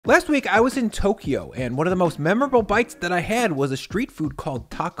Last week I was in Tokyo, and one of the most memorable bites that I had was a street food called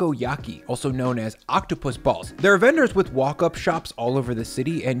takoyaki, also known as octopus balls. There are vendors with walk-up shops all over the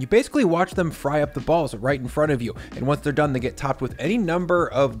city, and you basically watch them fry up the balls right in front of you, and once they're done they get topped with any number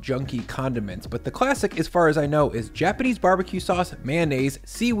of junky condiments. But the classic, as far as I know, is Japanese barbecue sauce, mayonnaise,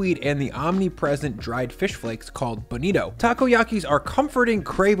 seaweed, and the omnipresent dried fish flakes called bonito. Takoyakis are comforting,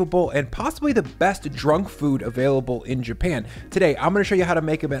 craveable, and possibly the best drunk food available in Japan. Today I'm going to show you how to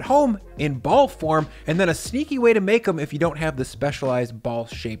make them at home in ball form, and then a sneaky way to make them if you don't have the specialized ball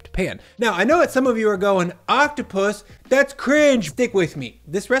shaped pan. Now I know that some of you are going, octopus, that's cringe. Stick with me.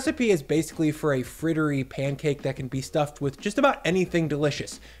 This recipe is basically for a frittery pancake that can be stuffed with just about anything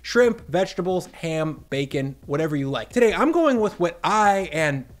delicious. Shrimp, vegetables, ham, bacon, whatever you like. Today I'm going with what I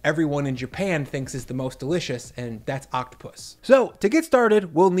and everyone in Japan thinks is the most delicious, and that's octopus. So to get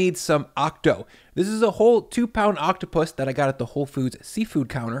started, we'll need some octo. This is a whole 2-pound octopus that I got at the Whole Foods seafood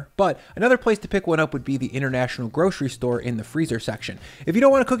counter, but another place to pick one up would be the International Grocery Store in the freezer section. If you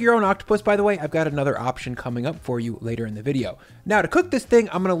don't want to cook your own octopus, by the way, I've got another option coming up for you later in the video. Now to cook this thing,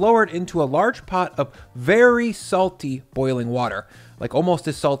 I'm going to lower it into a large pot of very salty boiling water, like almost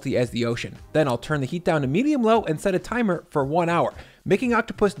as salty as the ocean. Then I'll turn the heat down to medium-low and set a timer for 1 hour. Making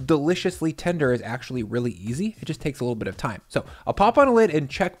octopus deliciously tender is actually really easy. It just takes a little bit of time. So I'll pop on a lid and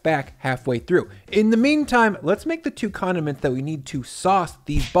check back halfway through. In the meantime, let's make the 2 condiments that we need to sauce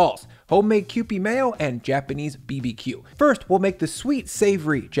these balls: homemade KEWPIE mayo and Japanese BBQ. First, we'll make the sweet,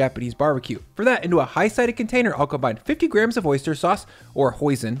 savory Japanese barbecue. For that, into a high-sided container, I'll combine 50 grams of oyster sauce, or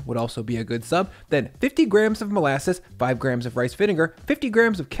hoisin would also be a good sub, then 50 grams of molasses, 5 grams of rice vinegar, 50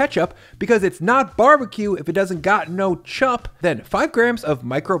 grams of ketchup, because it's not barbecue if it doesn't got no chup, then 5 grams of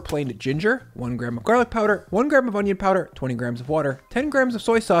microplaned ginger, 1 gram of garlic powder, 1 gram of onion powder, 20 grams of water, 10 grams of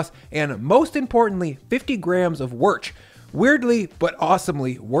soy sauce, and most importantly, 50 grams of worch. Weirdly, but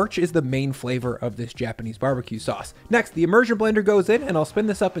awesomely, worch is the main flavor of this Japanese barbecue sauce. Next, the immersion blender goes in, and I'll spin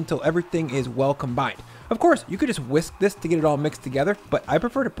this up until everything is well combined. Of course, you could just whisk this to get it all mixed together, but I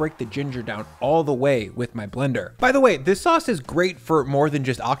prefer to break the ginger down all the way with my blender. By the way, this sauce is great for more than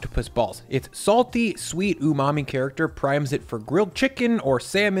just octopus balls. Its salty, sweet umami character primes it for grilled chicken or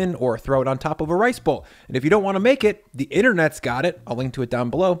salmon, or throw it on top of a rice bowl. And if you don't want to make it, the internet's got it. I'll link to it down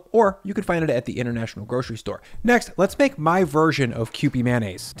below, or you can find it at the International Grocery Store. Next, let's make my version of KEWPIE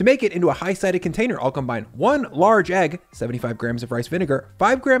mayonnaise. To make it into a high-sided container, I'll combine 1 large egg, 75 grams of rice vinegar,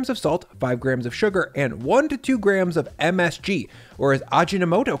 5 grams of salt, 5 grams of sugar, and 1 to 2 grams of MSG, or as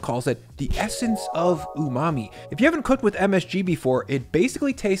Ajinomoto calls it, the essence of umami. If you haven't cooked with MSG before, it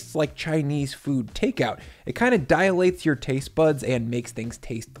basically tastes like Chinese food takeout. It kind of dilates your taste buds and makes things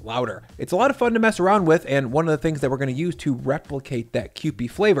taste louder. It's a lot of fun to mess around with, and one of the things that we're going to use to replicate that KEWPIE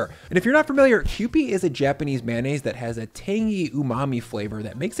flavor. And if you're not familiar, KEWPIE is a Japanese mayonnaise that has a tangy umami flavor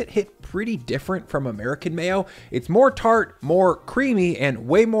that makes it hit pretty different from American mayo. It's more tart, more creamy, and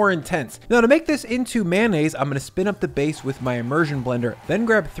way more intense. Now to make this into mayonnaise, I'm going to spin up the base with my immersion blender, then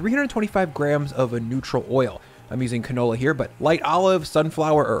grab 325 grams of a neutral oil. I'm using canola here, but light olive,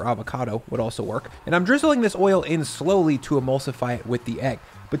 sunflower, or avocado would also work. And I'm drizzling this oil in slowly to emulsify it with the egg.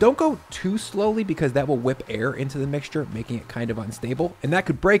 But don't go too slowly because that will whip air into the mixture, making it kind of unstable, and that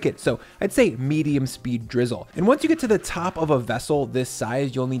could break it. So I'd say medium speed drizzle. And once you get to the top of a vessel this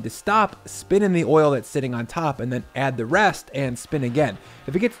size, you'll need to stop, spin in the oil that's sitting on top, and then add the rest and spin again.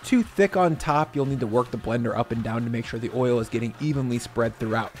 If it gets too thick on top, you'll need to work the blender up and down to make sure the oil is getting evenly spread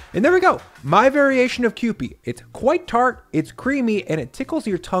throughout. And there we go, my variation of KEWPIE. It's quite tart, it's creamy, and it tickles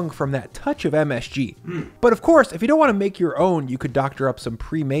your tongue from that touch of MSG. But of course, if you don't want to make your own, you could doctor up some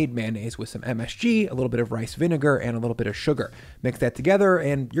pre-made mayonnaise with some MSG, a little bit of rice vinegar, and a little bit of sugar. Mix that together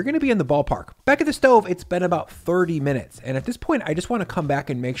and you're going to be in the ballpark. Back at the stove, it's been about 30 minutes, and at this point I just want to come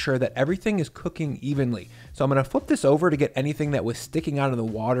back and make sure that everything is cooking evenly. So I'm going to flip this over to get anything that was sticking out of the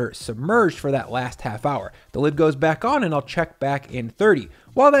water submerged for that last half hour. The lid goes back on and I'll check back in 30.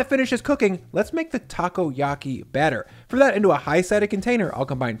 While that finishes cooking, let's make the takoyaki batter. For that, into a high-sided container, I'll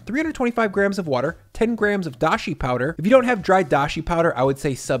combine 325 grams of water, 10 grams of dashi powder. If you don't have dried dashi powder, I would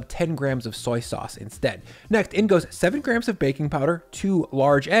say sub 10 grams of soy sauce instead. Next, in goes 7 grams of baking powder, 2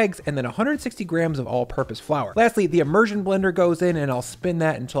 large eggs, and then 160 grams of all-purpose flour. Lastly, the immersion blender goes in and I'll spin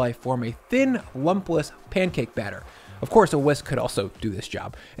that until I form a thin, lumpless pancake batter. Of course, a whisk could also do this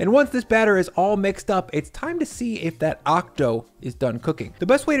job. And once this batter is all mixed up, it's time to see if that octo is done cooking. The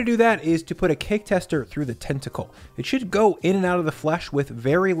best way to do that is to put a cake tester through the tentacle. It should go in and out of the flesh with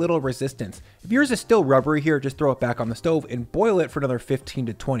very little resistance. If yours is still rubbery here, just throw it back on the stove and boil it for another 15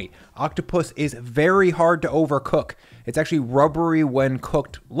 to 20. Octopus is very hard to overcook. It's actually rubbery when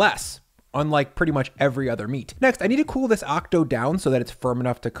cooked less. unlike pretty much every other meat. Next, I need to cool this octo down so that it's firm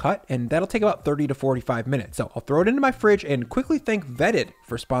enough to cut, and that'll take about 30 to 45 minutes. So I'll throw it into my fridge and quickly thank Vetted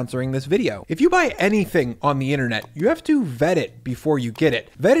for sponsoring this video. If you buy anything on the internet, you have to vet it before you get it.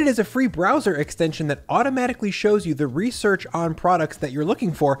 Vetted is a free browser extension that automatically shows you the research on products that you're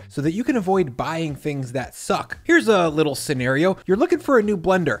looking for so that you can avoid buying things that suck. Here's a little scenario. You're looking for a new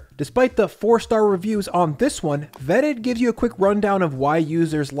blender. Despite the 4-star reviews on this one, Vetted gives you a quick rundown of why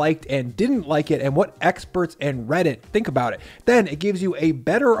users liked and didn't like it and what experts and Reddit think about it. Then it gives you a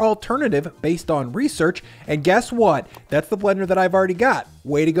better alternative based on research, and guess what? That's the blender that I've already got.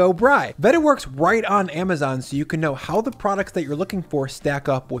 Way to go, Bri. Vetted works right on Amazon so you can know how the products that you're looking for stack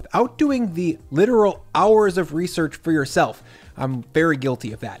up without doing the literal hours of research for yourself. I'm very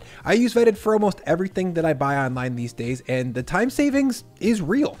guilty of that. I use Vetted for almost everything that I buy online these days, and the time savings is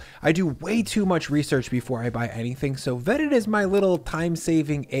real. I do way too much research before I buy anything, so Vetted is my little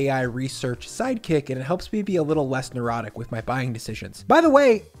time-saving AI research sidekick, and it helps me be a little less neurotic with my buying decisions. By the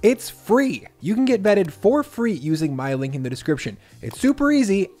way, it's free. You can get Vetted for free using my link in the description. It's super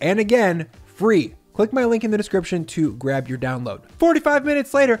easy, and again, free. Click my link in the description to grab your download. 45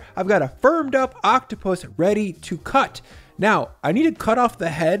 minutes later, I've got a firmed up octopus ready to cut. Now, I need to cut off the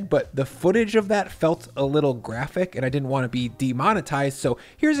head, but the footage of that felt a little graphic and I didn't want to be demonetized, so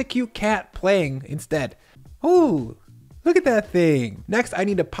here's a cute cat playing instead. Ooh, look at that thing. Next, I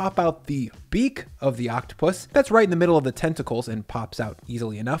need to pop out the beak of the octopus. That's right in the middle of the tentacles and pops out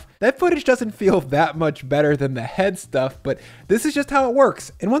easily enough. That footage doesn't feel that much better than the head stuff, but this is just how it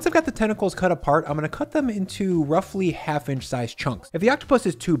works. And once I've got the tentacles cut apart, I'm gonna cut them into roughly 1/2-inch size chunks. If the octopus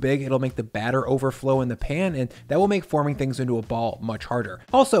is too big, it'll make the batter overflow in the pan, and that will make forming things into a ball much harder.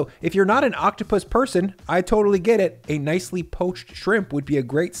 Also, if you're not an octopus person, I totally get it. A nicely poached shrimp would be a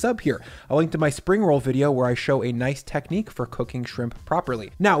great sub here. I'll link to my spring roll video where I show a nice technique for cooking shrimp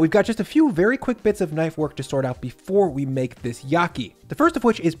properly. Now, we've got just a few very quick bits of knife work to sort out before we make this yaki. The first of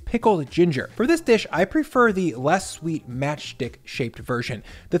which is pickled ginger. For this dish, I prefer the less sweet matchstick shaped version.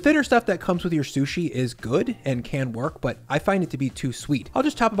 The thinner stuff that comes with your sushi is good and can work, but I find it to be too sweet. I'll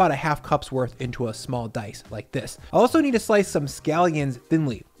just chop about a 1/2 cup's worth into a small dice like this. I'll also need to slice some scallions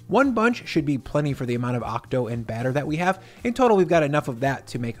thinly. One bunch should be plenty for the amount of octo and batter that we have. In total, we've got enough of that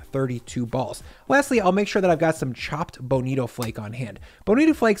to make 32 balls. Lastly, I'll make sure that I've got some chopped bonito flake on hand.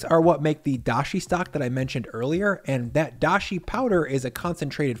 Bonito flakes are what make the dashi stock that I mentioned earlier, and that dashi powder is a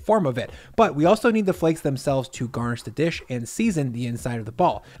concentrated form of it. But we also need the flakes themselves to garnish the dish and season the inside of the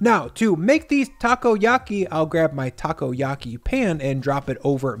ball. Now, to make these takoyaki, I'll grab my takoyaki pan and drop it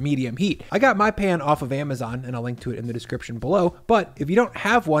over medium heat. I got my pan off of Amazon, and I'll link to it in the description below, but if you don't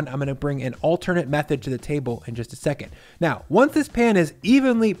have one, I'm going to bring an alternate method to the table in just a second. Now, once this pan is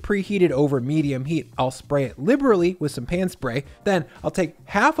evenly preheated over medium heat, I'll spray it liberally with some pan spray. Then I'll take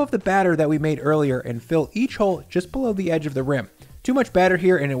half of the batter that we made earlier and fill each hole just below the edge of the rim. Too much batter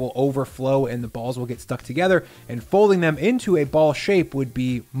here and it will overflow and the balls will get stuck together, and folding them into a ball shape would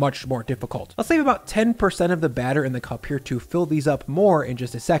be much more difficult. I'll save about 10% of the batter in the cup here to fill these up more in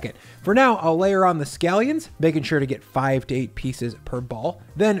just a second. For now, I'll layer on the scallions, making sure to get 5 to 8 pieces per ball.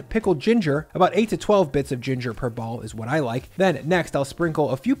 Then pickled ginger, about 8 to 12 bits of ginger per ball is what I like. Then next, I'll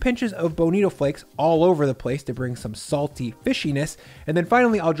sprinkle a few pinches of bonito flakes all over the place to bring some salty fishiness. And then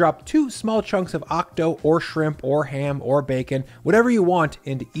finally, I'll drop 2 small chunks of octo or shrimp or ham or bacon, whatever you want,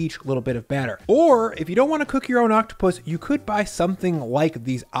 into each little bit of batter. Or if you don't want to cook your own octopus, you could buy something like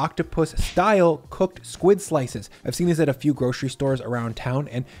these octopus style cooked squid slices. I've seen these at a few grocery stores around town,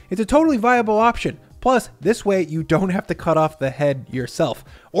 and it's a totally viable option. Plus, this way you don't have to cut off the head yourself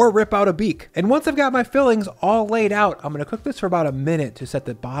or rip out a beak. And once I've got my fillings all laid out, I'm gonna cook this for about a minute to set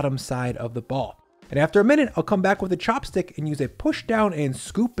the bottom side of the ball. And after a minute, I'll come back with a chopstick and use a push down and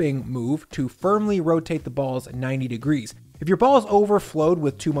scooping move to firmly rotate the balls 90 degrees. If your ball is overflowed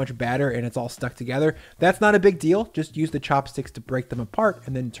with too much batter and it's all stuck together, that's not a big deal. Just use the chopsticks to break them apart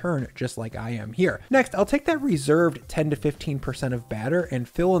and then turn just like I am here. Next, I'll take that reserved 10 to 15% of batter and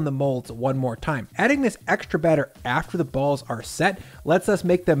fill in the molds one more time. Adding this extra batter after the balls are set lets us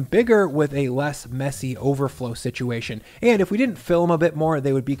make them bigger with a less messy overflow situation. And if we didn't fill them a bit more,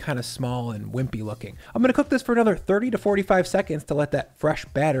 they would be kind of small and wimpy looking. I'm gonna cook this for another 30 to 45 seconds to let that fresh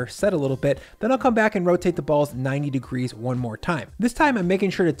batter set a little bit. Then I'll come back and rotate the balls 90 degrees one one more time. This time I'm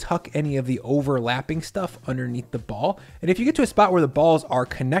making sure to tuck any of the overlapping stuff underneath the ball. And if you get to a spot where the balls are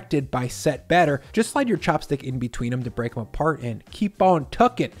connected by set batter, just slide your chopstick in between them to break them apart and keep on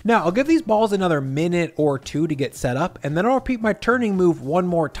tucking. Now I'll give these balls another minute or two to get set up, and then I'll repeat my turning move one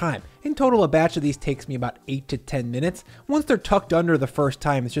more time. In total, a batch of these takes me about 8 to 10 minutes. Once they're tucked under the first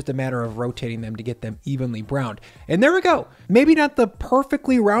time, it's just a matter of rotating them to get them evenly browned. And there we go. Maybe not the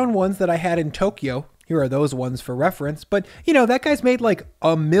perfectly round ones that I had in Tokyo. Here are those ones for reference, but you know, that guy's made like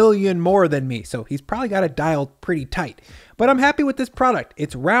a million more than me, so he's probably got it dialed pretty tight. But I'm happy with this product.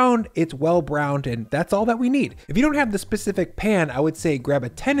 It's round, it's well browned, and that's all that we need. If you don't have the specific pan, I would say grab a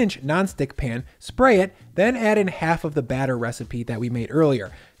 10-inch nonstick pan, spray it, then add in half of the batter recipe that we made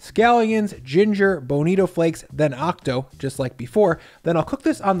earlier. Scallions, ginger, bonito flakes, then octo, just like before. Then I'll cook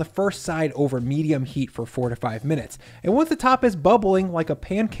this on the first side over medium heat for 4 to 5 minutes. And once the top is bubbling like a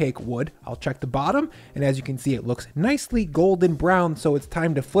pancake would, I'll check the bottom, and as you can see, it looks nicely golden brown, so it's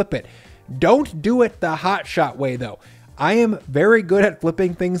time to flip it. Don't do it the hot shot way though. I am very good at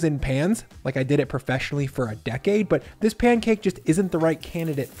flipping things in pans, like I did it professionally for a decade, but this pancake just isn't the right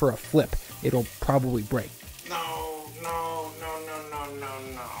candidate for a flip. It'll probably break. No.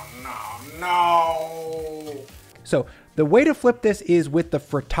 So the way to flip this is with the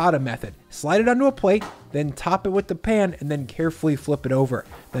frittata method. Slide it onto a plate, then top it with the pan, and then carefully flip it over.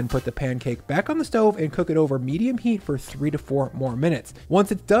 Then put the pancake back on the stove and cook it over medium heat for 3 to 4 more minutes.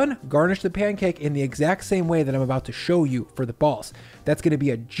 Once it's done, garnish the pancake in the exact same way that I'm about to show you for the balls. That's going to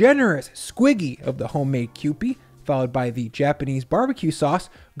be a generous squiggy of the homemade KEWPIE, followed by the Japanese barbecue sauce.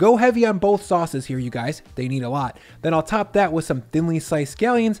 Go heavy on both sauces here, you guys. They need a lot. Then I'll top that with some thinly sliced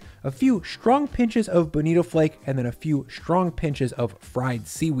scallions, a few strong pinches of bonito flake, and then a few strong pinches of fried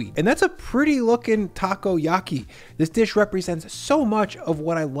seaweed. And that's a pretty looking takoyaki. This dish represents so much of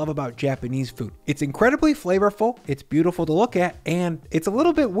what I love about Japanese food. It's incredibly flavorful, it's beautiful to look at, and it's a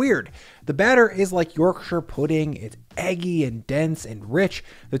little bit weird. The batter is like Yorkshire pudding. It's eggy and dense and rich.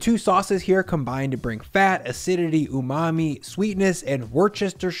 The two sauces here combine to bring fat, acidity, umami, sweetness, and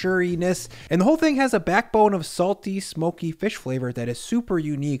worcestershire-ness. And the whole thing has a backbone of salty, smoky fish flavor that is super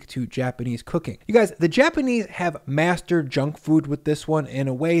unique to Japanese cooking. You guys, the Japanese have mastered junk food with this one in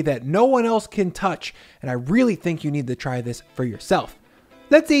a way that no one else can touch, and I really think you need to try this for yourself.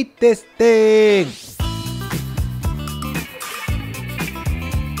 Let's eat this thing!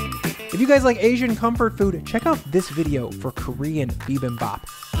 If you guys like Asian comfort food, check out this video for Korean bibimbap.